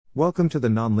Welcome to the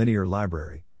Nonlinear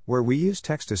Library, where we use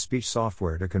text-to-speech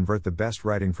software to convert the best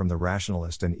writing from the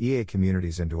Rationalist and EA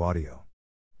communities into audio.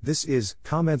 This is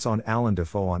Comments on Allan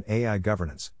Dafoe on AI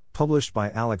Governance, published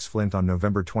by Alex Flint on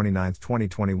November 29,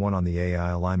 2021 on the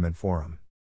AI Alignment Forum.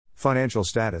 Financial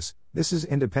status: this is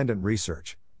independent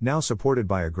research, now supported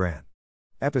by a grant.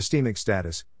 Epistemic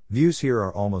status: views here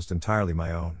are almost entirely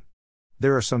my own.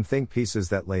 There are some think pieces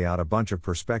that lay out a bunch of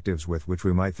perspectives with which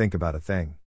we might think about a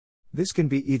thing. This can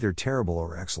be either terrible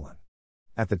or excellent.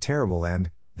 At the terrible end,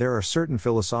 there are certain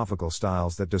philosophical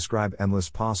styles that describe endless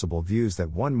possible views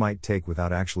that one might take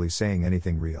without actually saying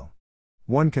anything real.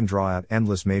 One can draw out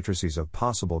endless matrices of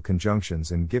possible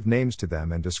conjunctions and give names to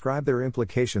them and describe their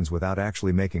implications without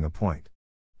actually making a point.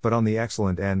 But on the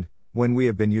excellent end, when we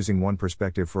have been using one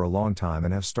perspective for a long time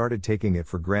and have started taking it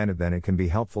for granted, then it can be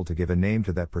helpful to give a name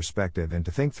to that perspective and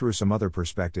to think through some other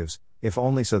perspectives, if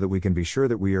only so that we can be sure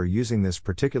that we are using this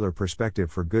particular perspective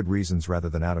for good reasons rather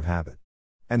than out of habit.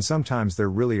 And sometimes there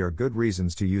really are good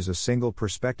reasons to use a single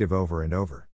perspective over and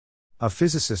over. A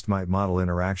physicist might model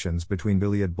interactions between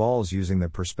billiard balls using the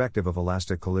perspective of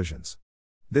elastic collisions.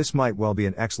 This might well be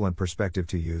an excellent perspective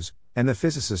to use, and the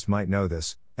physicist might know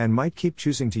this, and might keep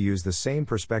choosing to use the same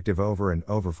perspective over and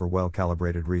over for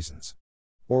well-calibrated reasons.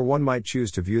 Or one might choose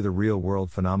to view the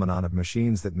real-world phenomenon of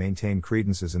machines that maintain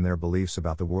credences in their beliefs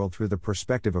about the world through the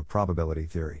perspective of probability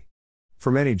theory.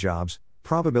 For many jobs,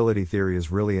 probability theory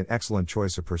is really an excellent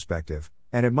choice of perspective,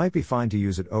 and it might be fine to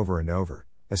use it over and over,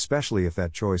 especially if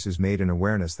that choice is made in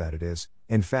awareness that it is,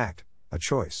 in fact, a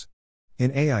choice.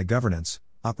 In AI Governance,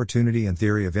 Opportunity and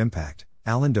Theory of Impact,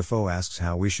 Allan Dafoe asks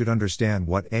how we should understand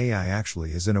what AI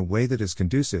actually is in a way that is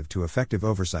conducive to effective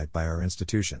oversight by our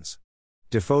institutions.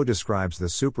 Dafoe describes the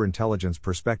superintelligence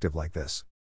perspective like this.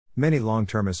 Many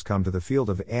long-termists come to the field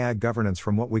of AI governance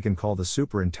from what we can call the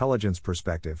superintelligence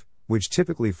perspective, which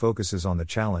typically focuses on the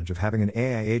challenge of having an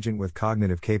AI agent with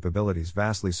cognitive capabilities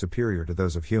vastly superior to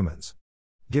those of humans.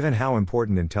 Given how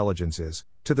important intelligence is,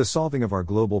 to the solving of our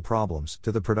global problems,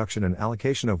 to the production and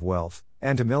allocation of wealth,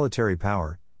 and to military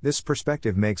power, this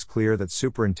perspective makes clear that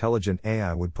superintelligent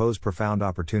AI would pose profound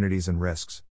opportunities and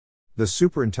risks. The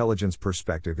superintelligence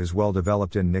perspective is well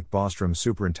developed in Nick Bostrom's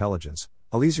Superintelligence,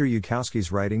 Eliezer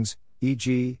Yudkowsky's writings,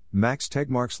 e.g., Max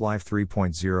Tegmark's Life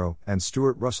 3.0, and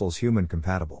Stuart Russell's Human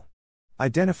Compatible.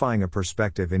 Identifying a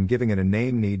perspective and giving it a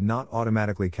name need not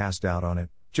automatically cast doubt on it,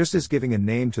 just as giving a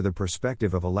name to the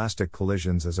perspective of elastic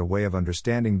collisions as a way of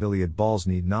understanding billiard balls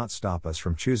need not stop us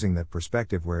from choosing that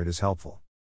perspective where it is helpful.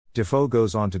 Dafoe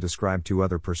goes on to describe two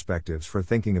other perspectives for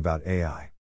thinking about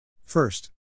AI. First,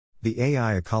 the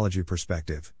AI ecology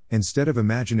perspective. Instead of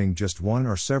imagining just one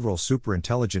or several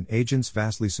superintelligent agents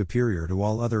vastly superior to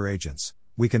all other agents,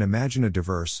 we can imagine a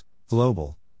diverse,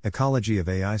 global, ecology of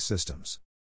AI systems.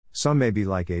 Some may be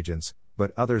like agents,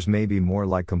 but others may be more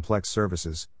like complex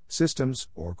services, systems,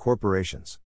 or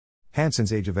corporations.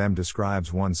 Hanson's Age of M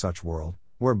describes one such world,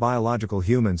 where biological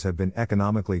humans have been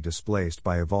economically displaced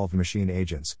by evolved machine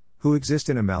agents, who exist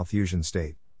in a Malthusian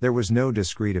state. There was no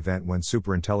discrete event when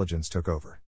superintelligence took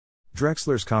over.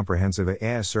 Drexler's comprehensive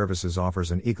AI services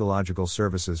offers an ecological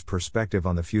services perspective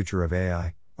on the future of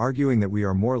AI, arguing that we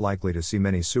are more likely to see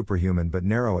many superhuman but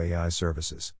narrow AI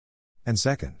services. And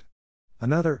second,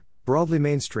 another, broadly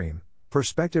mainstream,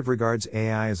 perspective regards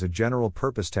AI as a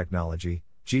general-purpose technology,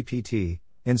 GPT,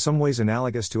 in some ways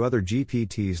analogous to other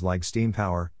GPTs like steam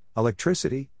power,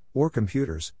 electricity, or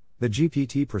computers, the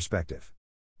GPT perspective.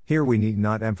 Here we need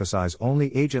not emphasize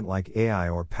only agent-like AI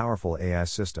or powerful AI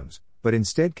systems, but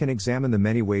instead can examine the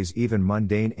many ways even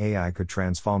mundane AI could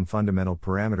transform fundamental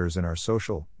parameters in our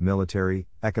social, military,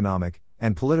 economic,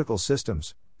 and political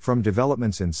systems, from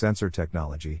developments in sensor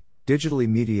technology, digitally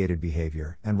mediated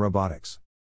behavior, and robotics.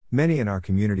 Many in our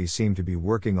community seem to be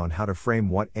working on how to frame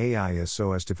what AI is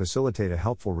so as to facilitate a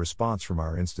helpful response from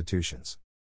our institutions.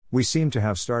 We seem to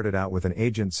have started out with an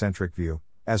agent-centric view,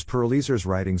 as per Eliezer's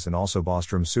writings and also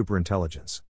Bostrom's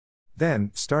Superintelligence.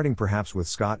 Then, starting perhaps with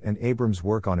Scott and Abrams'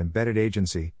 work on embedded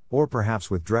agency, or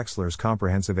perhaps with Drexler's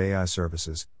comprehensive AI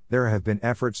services, there have been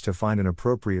efforts to find an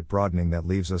appropriate broadening that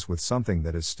leaves us with something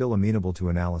that is still amenable to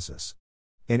analysis.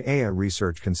 In AI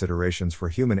Research Considerations for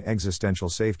Human Existential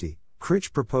Safety,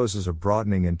 Critch proposes a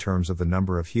broadening in terms of the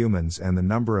number of humans and the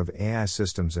number of AI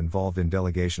systems involved in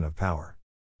delegation of power.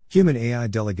 Human AI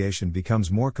delegation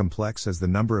becomes more complex as the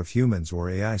number of humans or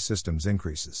AI systems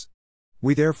increases.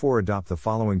 We therefore adopt the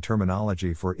following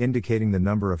terminology for indicating the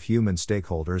number of human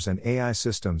stakeholders and AI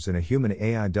systems in a human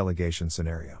AI delegation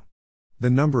scenario.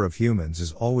 The number of humans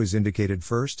is always indicated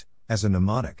first, as a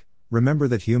mnemonic. Remember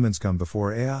that humans come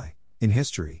before AI, in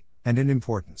history, and in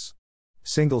importance.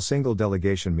 Single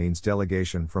delegation means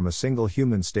delegation from a single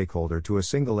human stakeholder to a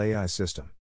single AI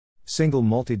system. Single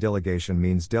multi-delegation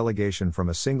means delegation from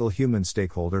a single human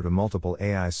stakeholder to multiple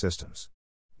AI systems.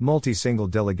 Multi-single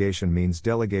delegation means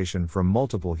delegation from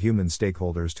multiple human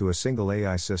stakeholders to a single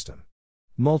AI system.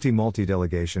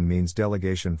 Multi-delegation means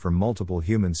delegation from multiple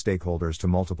human stakeholders to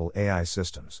multiple AI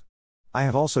systems. I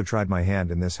have also tried my hand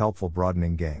in this helpful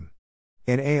broadening game.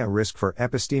 In AI Risk for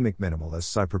Epistemic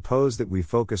Minimalists, I propose that we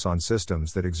focus on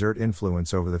systems that exert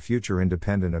influence over the future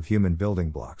independent of human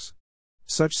building blocks.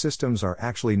 Such systems are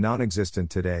actually non-existent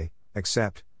today,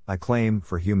 except, I claim,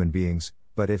 for human beings,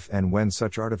 but if and when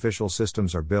such artificial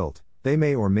systems are built, they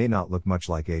may or may not look much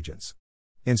like agents.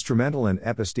 Instrumental and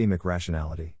epistemic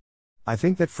rationality. I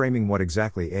think that framing what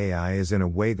exactly AI is in a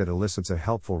way that elicits a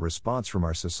helpful response from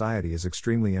our society is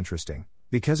extremely interesting,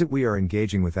 because we are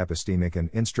engaging with epistemic and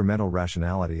instrumental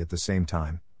rationality at the same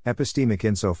time, epistemic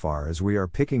insofar as we are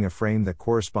picking a frame that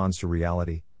corresponds to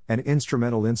reality, and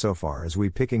instrumental insofar as we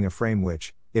picking a frame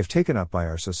which, if taken up by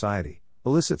our society,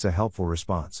 elicits a helpful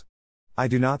response. I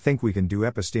do not think we can do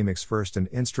epistemics first and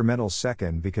instrumentals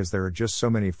second because there are just so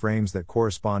many frames that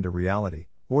correspond to reality,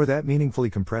 or that meaningfully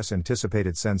compress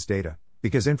anticipated sense data,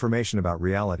 because information about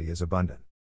reality is abundant.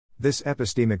 This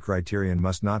epistemic criterion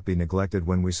must not be neglected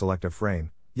when we select a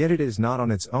frame, yet it is not on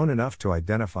its own enough to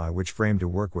identify which frame to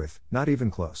work with, not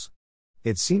even close.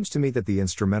 It seems to me that the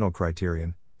instrumental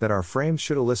criterion, that our frames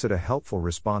should elicit a helpful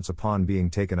response upon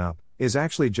being taken up, is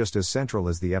actually just as central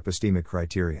as the epistemic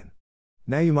criterion.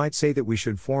 Now you might say that we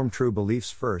should form true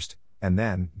beliefs first, and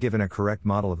then, given a correct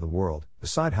model of the world,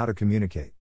 decide how to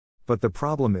communicate. But the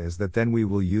problem is that then we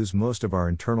will use most of our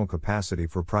internal capacity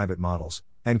for private models,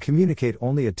 and communicate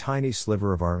only a tiny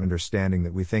sliver of our understanding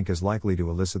that we think is likely to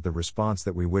elicit the response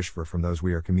that we wish for from those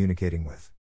we are communicating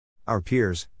with. Our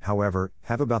peers, however,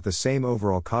 have about the same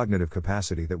overall cognitive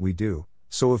capacity that we do,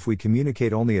 so if we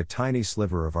communicate only a tiny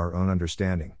sliver of our own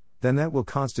understanding, then that will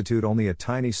constitute only a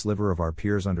tiny sliver of our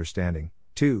peers' understanding,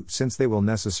 too, since they will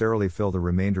necessarily fill the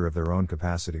remainder of their own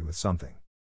capacity with something.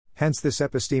 Hence this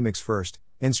epistemics first,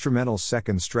 instrumentals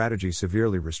second strategy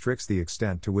severely restricts the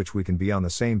extent to which we can be on the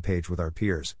same page with our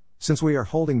peers, since we are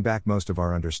holding back most of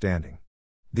our understanding.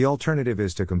 The alternative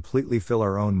is to completely fill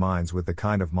our own minds with the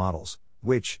kind of models,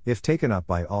 which, if taken up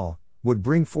by all, would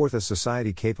bring forth a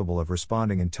society capable of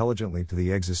responding intelligently to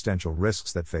the existential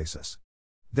risks that face us.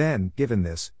 Then, given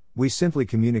this, we simply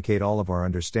communicate all of our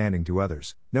understanding to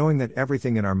others, knowing that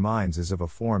everything in our minds is of a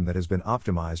form that has been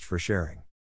optimized for sharing.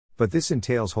 But this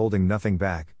entails holding nothing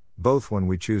back, both when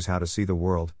we choose how to see the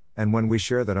world, and when we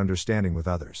share that understanding with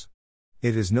others.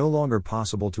 It is no longer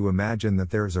possible to imagine that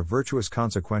there is a virtuous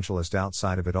consequentialist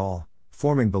outside of it all,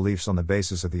 forming beliefs on the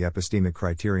basis of the epistemic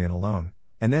criterion alone,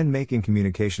 and then making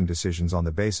communication decisions on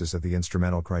the basis of the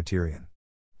instrumental criterion.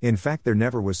 In fact, there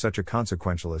never was such a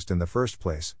consequentialist in the first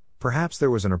place. Perhaps there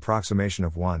was an approximation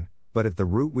of one, but at the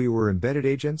root we were embedded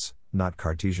agents, not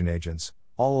Cartesian agents,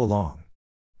 all along.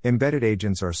 Embedded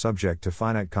agents are subject to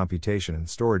finite computation and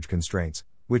storage constraints,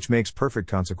 which makes perfect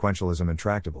consequentialism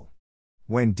intractable.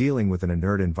 When dealing with an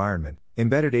inert environment,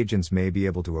 embedded agents may be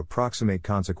able to approximate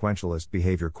consequentialist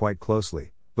behavior quite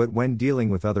closely, but when dealing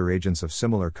with other agents of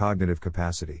similar cognitive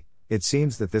capacity, it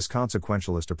seems that this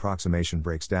consequentialist approximation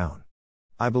breaks down.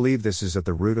 I believe this is at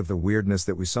the root of the weirdness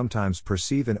that we sometimes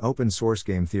perceive in open source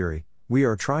game theory. We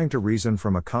are trying to reason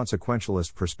from a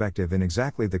consequentialist perspective in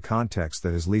exactly the context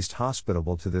that is least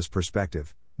hospitable to this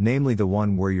perspective, namely the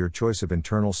one where your choice of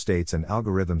internal states and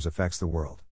algorithms affects the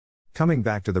world. Coming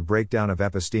back to the breakdown of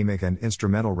epistemic and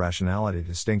instrumental rationality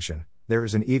distinction, there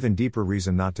is an even deeper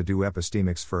reason not to do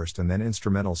epistemics first and then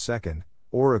instrumentals second,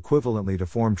 or equivalently to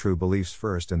form true beliefs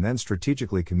first and then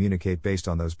strategically communicate based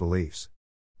on those beliefs.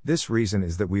 This reason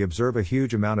is that we observe a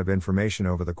huge amount of information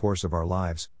over the course of our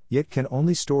lives, yet can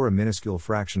only store a minuscule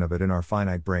fraction of it in our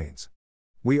finite brains.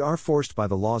 We are forced by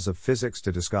the laws of physics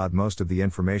to discard most of the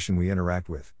information we interact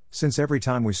with, since every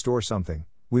time we store something,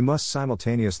 we must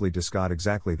simultaneously discard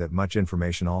exactly that much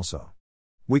information also.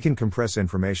 We can compress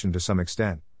information to some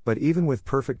extent, but even with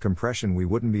perfect compression we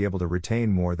wouldn't be able to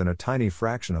retain more than a tiny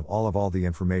fraction of all the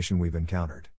information we've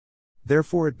encountered.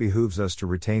 Therefore it behooves us to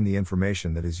retain the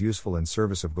information that is useful in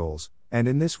service of goals, and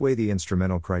in this way the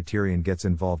instrumental criterion gets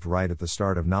involved right at the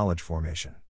start of knowledge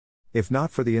formation. If not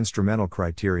for the instrumental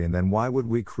criterion, then why would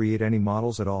we create any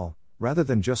models at all, rather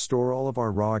than just store all of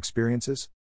our raw experiences?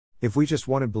 If we just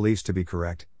wanted beliefs to be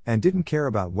correct, and didn't care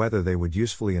about whether they would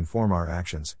usefully inform our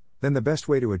actions, then the best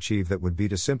way to achieve that would be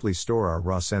to simply store our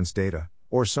raw sense data,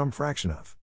 or some fraction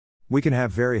of. We can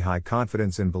have very high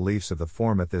confidence in beliefs of the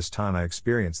form "at this time I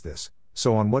experienced this,"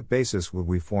 so on what basis would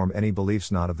we form any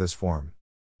beliefs not of this form?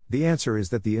 The answer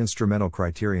is that the instrumental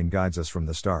criterion guides us from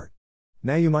the start.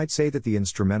 Now you might say that the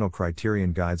instrumental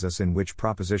criterion guides us in which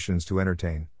propositions to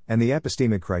entertain, and the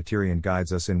epistemic criterion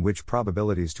guides us in which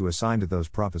probabilities to assign to those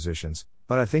propositions,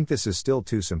 but I think this is still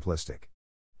too simplistic.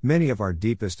 Many of our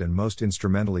deepest and most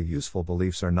instrumentally useful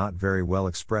beliefs are not very well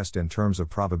expressed in terms of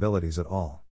probabilities at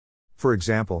all. For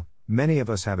example, many of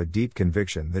us have a deep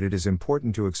conviction that it is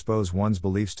important to expose one's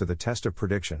beliefs to the test of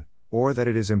prediction, or that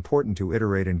it is important to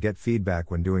iterate and get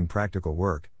feedback when doing practical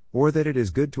work, or that it is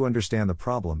good to understand the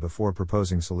problem before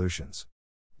proposing solutions.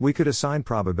 We could assign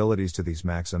probabilities to these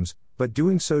maxims, but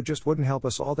doing so just wouldn't help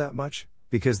us all that much,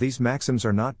 because these maxims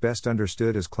are not best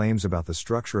understood as claims about the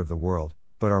structure of the world,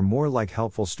 but are more like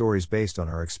helpful stories based on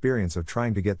our experience of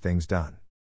trying to get things done.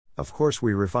 Of course,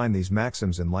 we refine these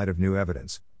maxims in light of new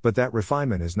evidence, but that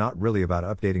refinement is not really about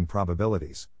updating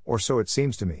probabilities, or so it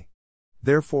seems to me.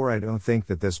 Therefore, I don't think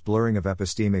that this blurring of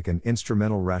epistemic and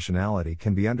instrumental rationality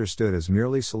can be understood as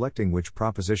merely selecting which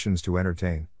propositions to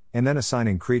entertain, and then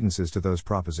assigning credences to those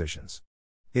propositions.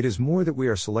 It is more that we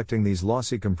are selecting these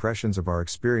lossy compressions of our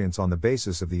experience on the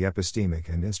basis of the epistemic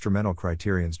and instrumental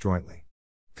criterions jointly.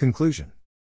 Conclusion.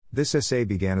 This essay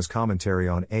began as commentary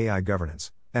on AI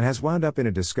governance, and has wound up in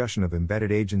a discussion of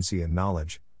embedded agency and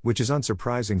knowledge, which is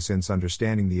unsurprising since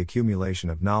understanding the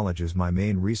accumulation of knowledge is my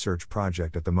main research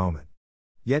project at the moment.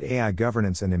 Yet AI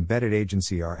governance and embedded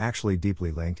agency are actually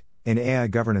deeply linked. In AI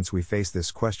governance we face this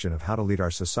question of how to lead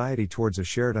our society towards a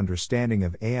shared understanding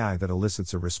of AI that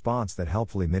elicits a response that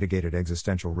helpfully mitigated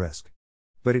existential risk.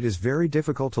 But it is very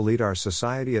difficult to lead our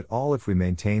society at all if we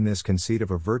maintain this conceit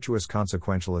of a virtuous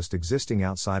consequentialist existing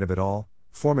outside of it all,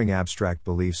 forming abstract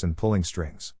beliefs and pulling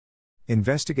strings.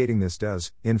 Investigating this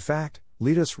does, in fact,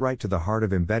 lead us right to the heart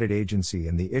of embedded agency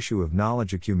and the issue of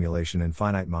knowledge accumulation in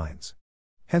finite minds.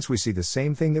 Hence we see the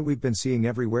same thing that we've been seeing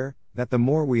everywhere, that the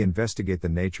more we investigate the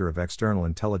nature of external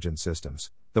intelligent systems,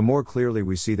 the more clearly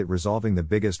we see that resolving the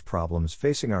biggest problems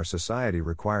facing our society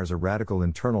requires a radical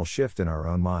internal shift in our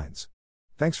own minds.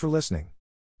 Thanks for listening.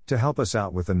 To help us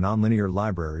out with the Nonlinear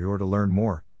Library or to learn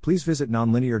more, please visit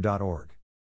nonlinear.org.